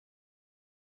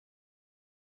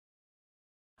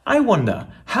I wonder,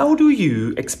 how do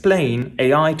you explain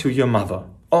AI to your mother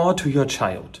or to your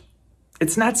child?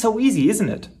 It's not so easy, isn't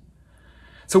it?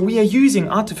 So we are using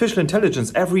artificial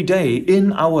intelligence every day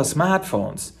in our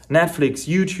smartphones, Netflix,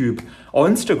 YouTube, or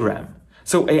Instagram.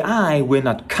 So AI will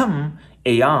not come,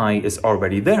 AI is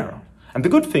already there. And the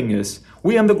good thing is,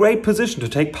 we are in the great position to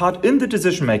take part in the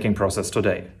decision-making process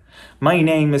today. My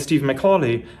name is Steven Mc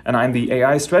Auley, and I'm the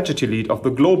AI strategy lead of the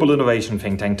global innovation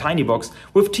think tank TinyBox,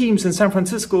 with teams in San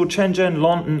Francisco, Shenzhen,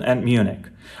 London, and Munich.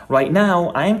 Right now,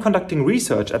 I am conducting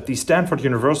research at the Stanford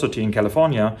University in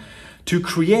California to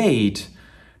create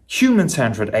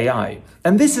human-centered AI.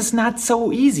 And this is not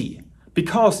so easy,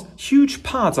 because huge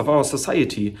parts of our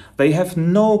society, they have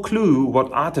no clue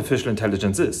what artificial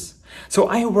intelligence is. So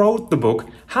I wrote the book,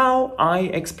 How I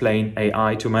Explain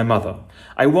AI to My Mother.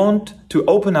 I want to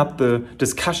open up the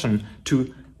discussion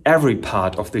to every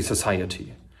part of the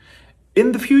society.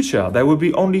 In the future, there will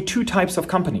be only two types of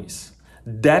companies: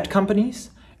 dead companies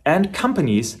and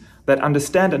companies that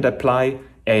understand and apply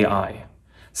AI.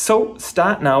 So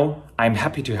start now. I'm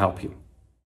happy to help you.